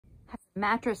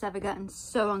Mattress have gotten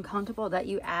so uncomfortable that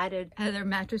you added other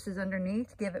mattresses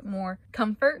underneath to give it more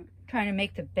comfort. Trying to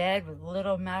make the bed with a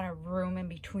little amount of room in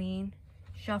between.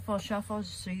 Shuffle, shuffle,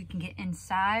 so you can get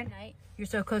inside. You're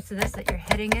so close to this that you're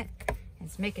hitting it.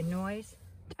 It's making noise.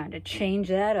 Time to change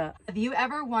that up. Have you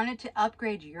ever wanted to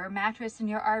upgrade your mattress in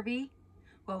your RV?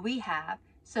 Well, we have.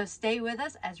 So stay with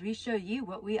us as we show you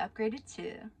what we upgraded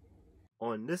to.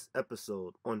 On this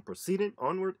episode on Proceeding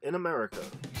Onward in America.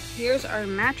 Here's our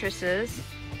mattresses.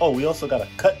 Oh, we also gotta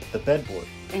cut the bedboard.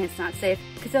 And it's not safe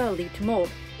because it'll lead to mold.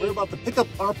 We're about to pick up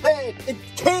our bed. It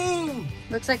came!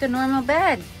 Looks like a normal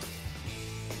bed.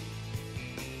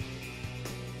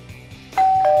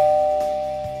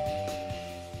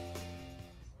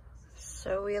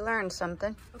 So we learned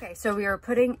something. Okay, so we are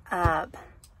putting up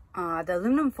the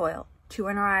aluminum foil to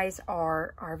winterize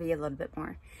our RV a little bit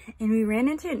more. And we ran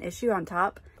into an issue on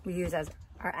top we use as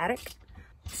our attic.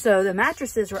 So the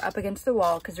mattresses were up against the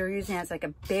wall because we were using it as like a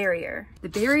barrier. The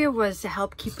barrier was to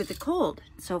help keep with the cold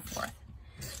and so forth.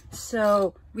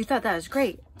 So we thought that was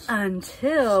great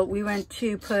until we went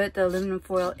to put the aluminum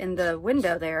foil in the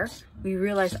window there. We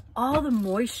realized all the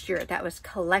moisture that was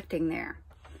collecting there.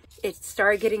 It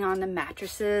started getting on the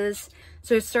mattresses.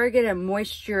 So it started getting a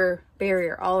moisture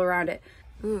barrier all around it.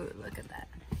 Ooh, look at that.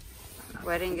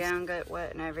 Wedding gown got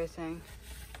wet and everything.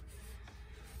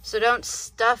 So don't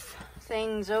stuff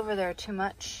things over there too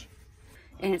much.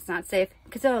 And it's not safe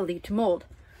because that'll lead to mold.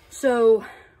 So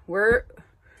what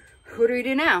do we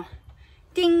do now?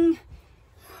 Ding!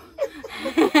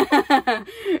 That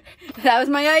was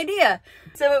my idea.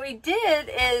 So what we did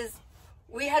is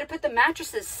we had to put the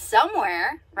mattresses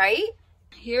somewhere, right?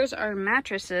 Here's our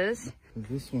mattresses.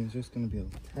 This one's just gonna be a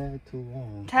tad too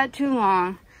long. Tad too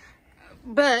long.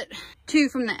 But two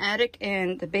from the attic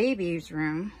and the baby's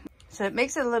room. So it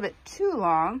makes it a little bit too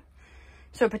long.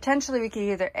 So potentially we could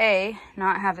either A,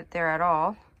 not have it there at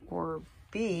all, or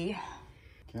B,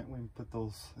 can't we put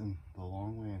those in the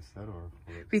long way instead, or?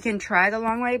 We can try the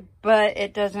long way, but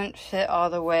it doesn't fit all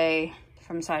the way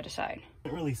from side to side. It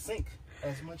doesn't really sink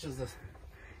as much as this.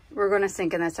 We're gonna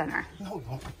sink in the center. No, we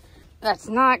won't. That's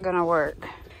not gonna work.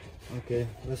 Okay,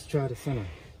 let's try the center.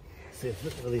 See if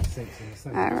it really sinks in the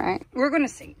center. All right, we're gonna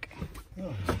sink.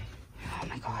 Oh, Oh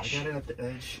my gosh. I got it at the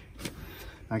edge.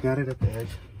 I got it at the edge,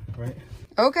 right?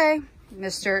 Okay,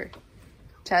 Mr.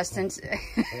 Testing.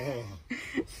 Oh,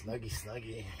 snuggy,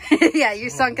 snuggy. Yeah, you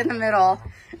sunk in the middle.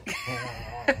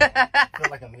 I feel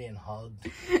like I'm being hugged.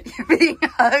 You're being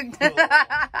hugged.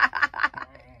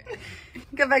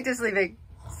 Go back to sleeping.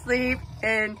 Sleep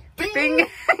and bing.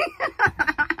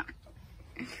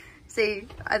 See,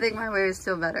 I think my way is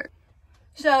still better.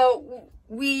 So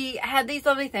we had these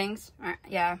lovely things,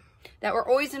 yeah, that were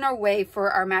always in our way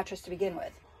for our mattress to begin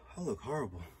with. I look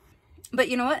horrible. But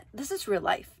you know what? This is real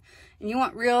life. And you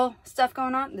want real stuff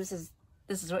going on? This is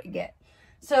what you get.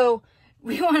 So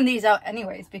we wanted these out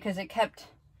anyways because it kept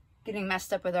getting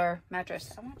messed up with our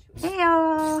mattress.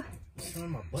 Heyo! On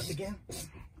my butt again?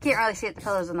 Can't really see it. The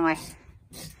pillow's in the way.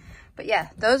 But yeah,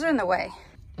 those are in the way.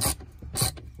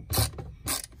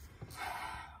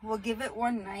 We'll give it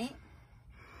one night.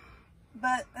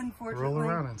 But unfortunately... Roll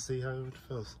around and see how it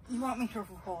feels. You want me to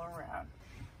roll around?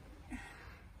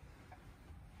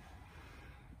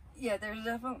 Yeah, there's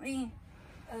definitely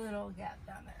a little gap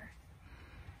down there.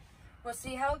 We'll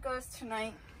see how it goes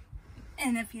tonight.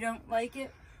 And if you don't like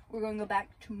it, we're going to go back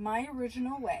to my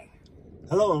original way.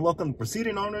 Hello and welcome to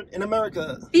Proceeding Onward in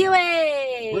America.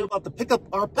 POA! We're about to pick up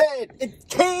our bed. It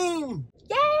came!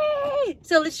 Yay!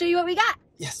 So let's show you what we got.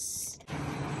 Yes.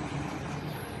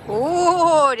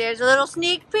 Oh, there's a little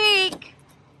sneak peek.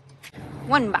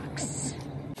 One box.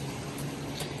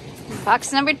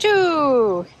 Box number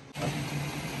 2.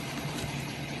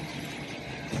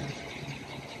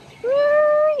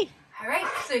 All right,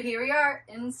 so here we are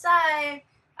inside.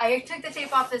 I took the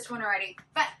tape off this one already,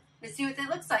 but let's see what that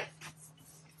looks like.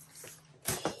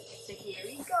 So here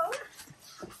we go.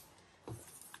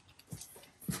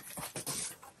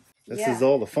 This is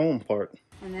all the foam part.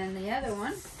 And then the other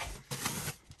one.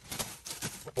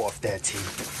 Off that tape.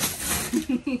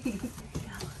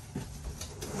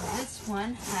 This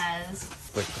one has...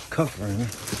 Like the cover in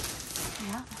it.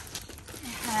 Yeah.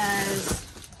 It has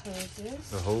hoses.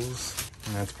 The hose.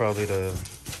 And that's probably the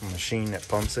machine that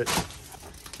pumps it.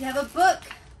 You have a book.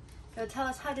 It'll tell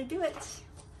us how to do it.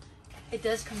 It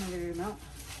does come with a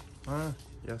remote.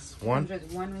 Yes. One. Comes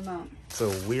with one remote. It's a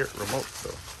weird remote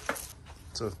though.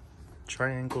 It's a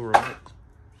triangle remote.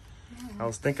 Yeah. I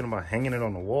was thinking about hanging it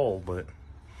on the wall, but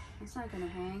it's not gonna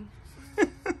hang.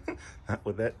 not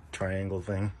with that triangle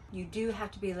thing. You do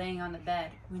have to be laying on the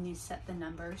bed when you set the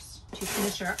numbers. To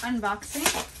finish our unboxing,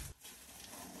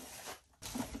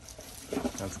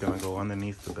 That's gonna go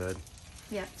underneath the bed.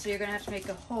 Yeah, so you're gonna have to make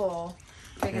a hole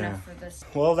big enough for this.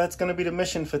 Well, that's gonna be the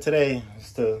mission for today,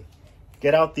 is to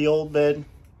get out the old bed,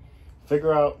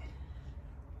 figure out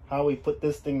how we put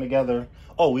this thing together.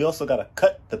 Oh, we also gotta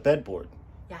cut the bedboard.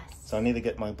 Yes. So I need to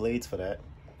get my blades for that.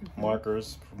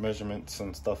 Markers for measurements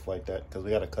and stuff like that, because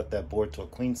we gotta cut that board to a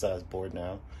queen size board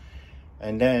now.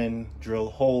 And then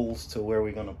drill holes to where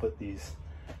we're gonna put these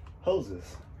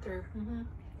hoses. Through.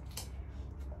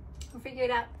 We'll figure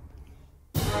it out.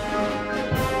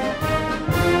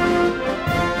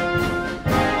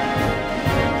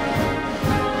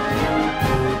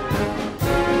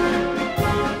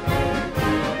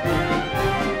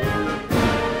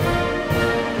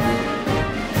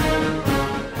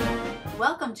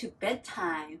 Welcome to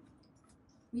bedtime.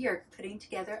 We are putting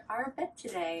together our bed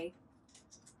today.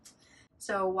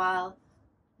 So while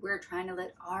we're trying to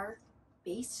let our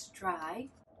base dry,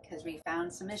 because we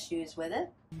found some issues with it,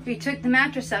 we took the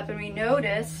mattress up and we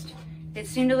noticed it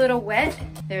seemed a little wet.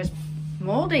 There's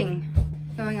molding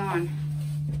going on.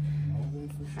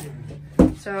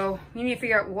 So we need to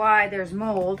figure out why there's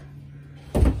mold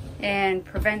and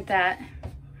prevent that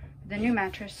with the new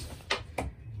mattress.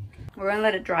 We're gonna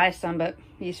let it dry some, but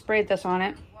we sprayed this on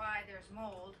it. Why there's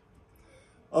mold.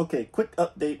 Okay, quick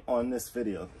update on this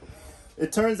video.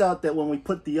 It turns out that when we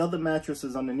put the other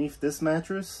mattresses underneath this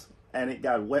mattress and it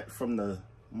got wet from the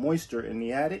moisture in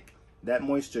the attic, that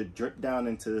moisture dripped down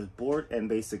into the board and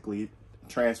basically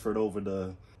transferred over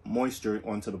the moisture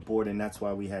onto the board, and that's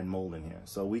why we had mold in here.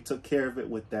 So we took care of it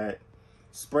with that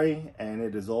spray and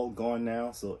it is all gone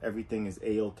now, so everything is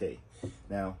a-okay.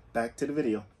 Now back to the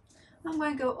video. I'm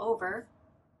going to go over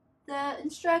the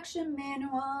instruction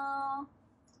manual.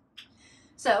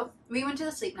 So we went to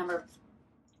the Sleep Number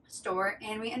store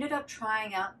and we ended up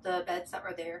trying out the beds that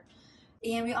were there,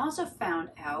 and we also found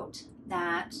out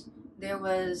that there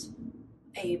was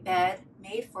a bed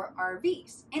made for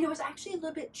RVs, and it was actually a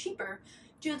little bit cheaper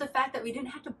due to the fact that we didn't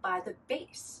have to buy the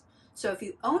base. So if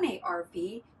you own a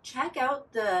RV, check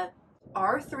out the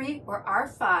R3 or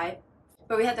R5.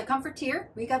 But we had the Comfortaire,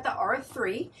 we got the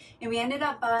R3, and we ended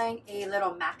up buying a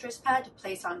little mattress pad to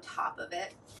place on top of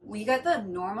it. We got the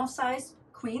normal size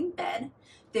queen bed.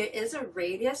 There is a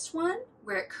radius one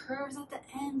where it curves at the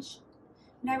edge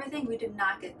and everything. We did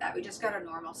not get that. We just got a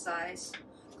normal size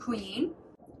queen.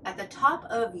 At the top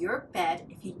of your bed,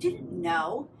 if you didn't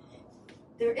know,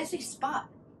 there is a spot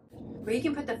where you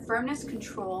can put the firmness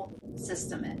control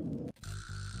system in.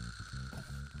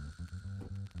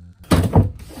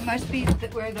 It must be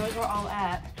where those are all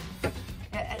at.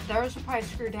 Those will probably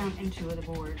screw down into the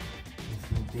board.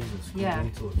 Yeah.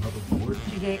 Into another board.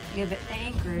 To give it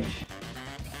anchorage.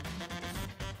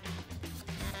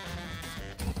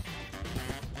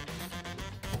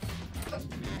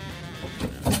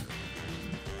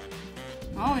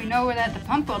 Oh, we know where the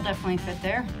pump will definitely fit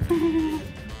there.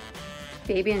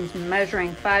 Fabian's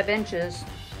measuring 5 inches so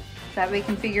that we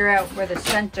can figure out where the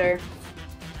center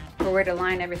or where to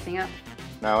line everything up.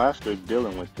 Now after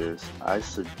dealing with this, I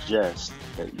suggest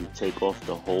that you take off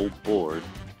the whole board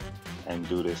and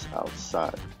do this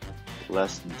outside.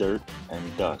 Less dirt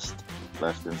and dust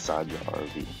left inside your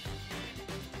RV.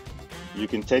 You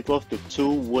can take off the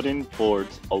 2 wooden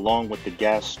boards along with the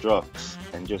gas struts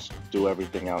and just do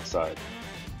everything outside.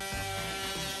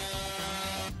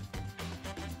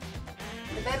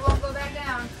 The bed won't go back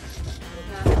down.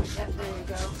 Yep, there we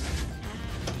go.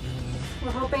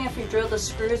 We're hoping if we drill the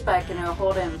screws back in, it'll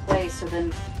hold it in place, so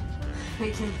then we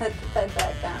can put the bed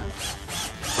back down.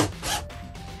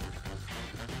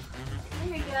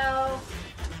 There we go.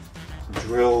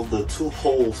 Drill the 2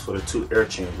 holes for the 2 air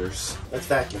chambers. Let's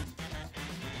vacuum.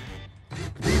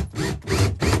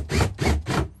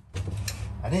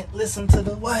 I didn't listen to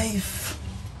the wife.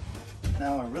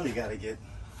 Now I really gotta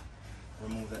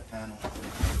remove that panel,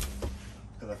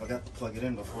 because I forgot to plug it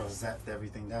in before I zapped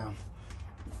everything down.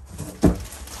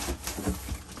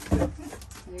 There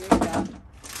you go.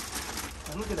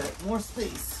 And look at that, more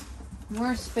space.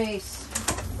 More space.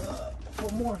 For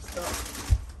more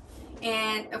stuff.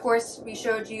 And of course, we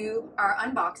showed you our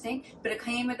unboxing, but it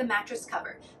came with a mattress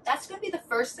cover. That's going to be the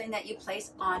first thing that you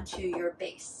place onto your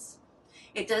base.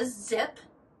 It does zip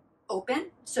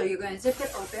open, so you're going to zip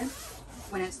it open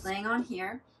when it's laying on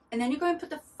here, and then you're going to put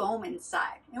the foam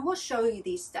inside. And we'll show you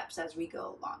these steps as we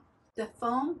go along. The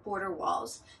foam border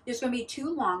walls, there's going to be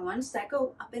 2 long ones that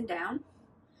go up and down,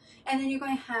 and then you're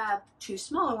going to have 2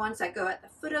 smaller ones that go at the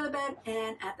foot of the bed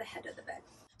and at the head of the bed.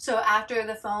 So after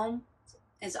the foam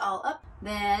is all up,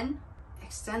 then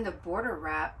extend the border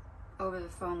wrap over the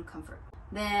foam comfort.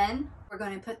 Then we're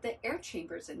going to put the air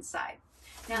chambers inside.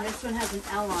 Now this one has an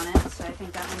L on it, so I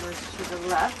think that one goes to the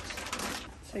left.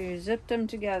 So you zip them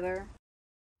together.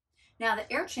 Now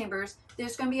the air chambers,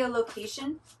 there's going to be a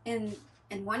location in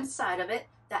one side of it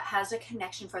that has a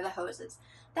connection for the hoses.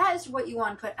 That is what you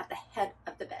want to put at the head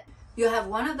of the bed. You'll have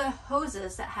one of the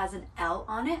hoses that has an L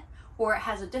on it, or it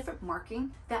has a different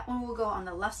marking. That one will go on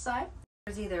the left side.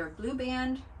 There's either a blue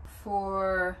band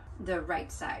for the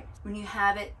right side. When you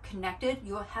have it connected,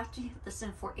 you will have to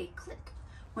listen for a click.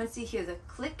 Once you hear the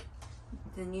click,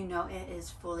 then you know it is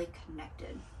fully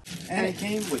connected. And it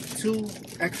came with 2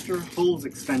 extra hose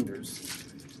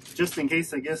extenders. Just in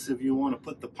case, I guess, if you want to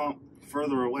put the pump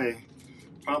further away,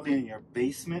 probably in your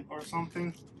basement or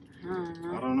something.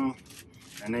 I don't know.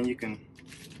 And then you can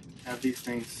have these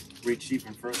things reach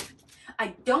even further.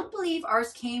 I don't believe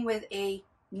ours came with a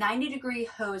 90-degree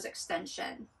hose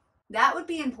extension. That would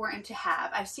be important to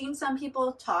have. I've seen some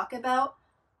people talk about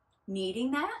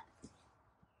needing that,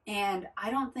 and I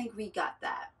don't think we got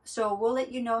that. So we'll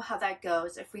let you know how that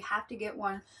goes. If we have to get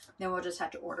one, then we'll just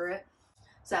have to order it.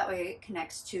 So that way it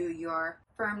connects to your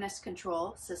firmness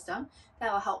control system.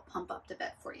 That will help pump up the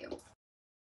bed for you.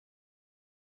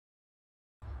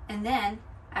 And then,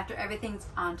 after everything's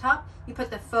on top, you put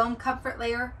the foam comfort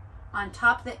layer on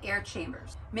top of the air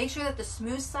chambers. Make sure that the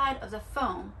smooth side of the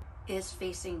foam is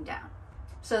facing down.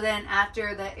 So then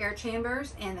after the air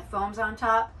chambers and the foam's on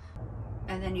top,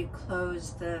 and then you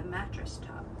close the mattress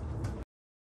top.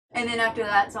 And then after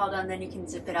that's all done, then you can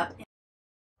zip it up,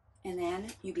 and then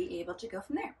you'll be able to go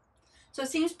from there. So it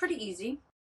seems pretty easy.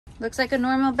 Looks like a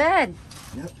normal bed.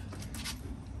 Yep.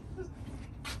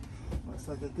 Looks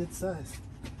like a good size.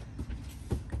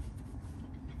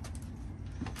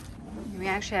 We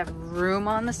actually have room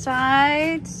on the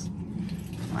sides.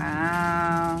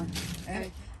 Wow.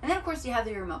 And then of course you have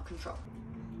the remote control.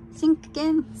 Sink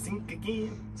again. Sink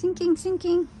again. Sinking,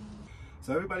 sinking.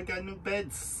 So everybody got new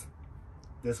beds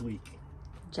this week.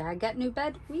 Jag got new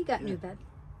bed. We got new bed.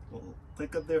 Well,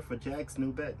 click up there for Jag's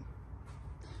new bed.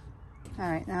 All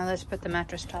right, now let's put the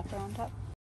mattress topper on top.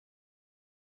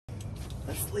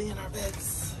 Let's lay in our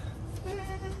beds.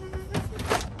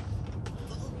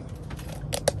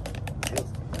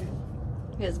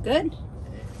 Feels good.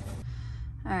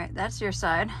 All right, that's your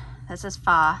side. That says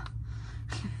Fa.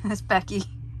 That's Becky.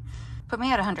 Put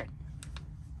me at 100.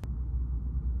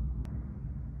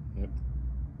 Yep.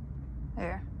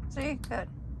 There. See? Good.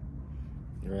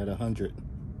 You're at 100.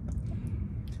 Yeah.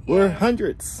 We're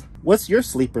hundreds. What's your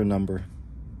sleeper number?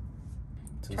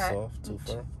 Too soft? Too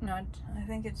firm? No, I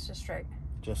think it's just right.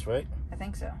 Just right? I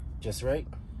think so. Just right?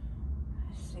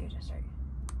 Let's see, just right.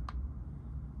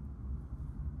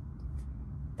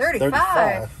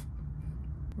 35.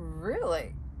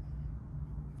 Really?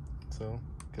 So,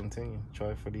 continue.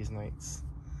 Try for these nights.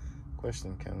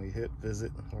 Question, can we hit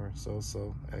visit or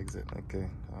so exit? Okay,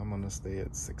 I'm gonna stay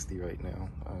at 60 right now,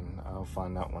 and I'll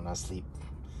find out when I sleep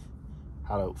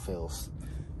how it feels,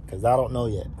 because I don't know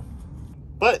yet.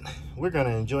 But we're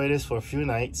gonna enjoy this for a few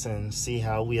nights and see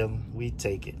how we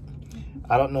take it.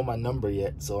 I don't know my number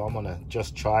yet, so I'm gonna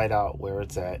just try it out where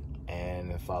it's at,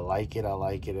 and if I like it, I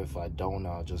like it. If I don't,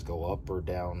 I'll just go up or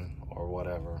down or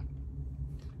whatever.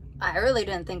 I really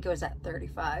didn't think it was at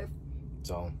 35.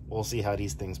 So we'll see how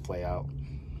these things play out.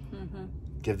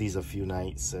 Give these a few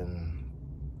nights and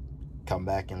come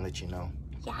back and let you know.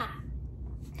 Yeah.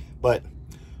 But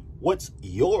what's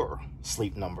your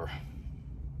sleep number?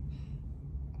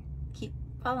 Keep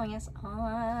following us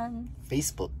on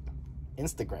Facebook,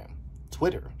 Instagram,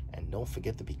 Twitter, and don't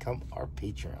forget to become our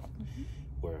Patreon,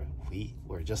 where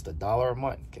just $1 a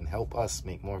month can help us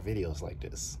make more videos like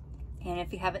this. And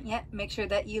if you haven't yet, make sure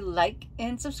that you like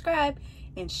and subscribe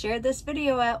and share this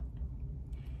video out.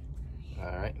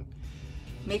 All right.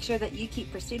 Make sure that you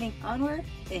keep proceeding onward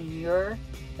in your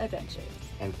adventures.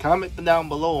 And comment down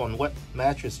below on what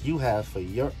mattress you have for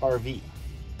your RV.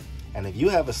 And if you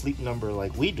have a sleep number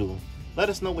like we do, let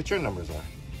us know what your numbers are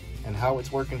and how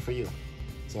it's working for you.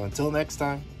 So until next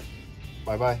time,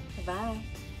 bye-bye. Bye-bye.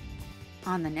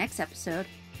 On the next episode,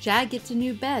 Jag gets a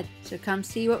new bed, so come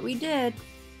see what we did.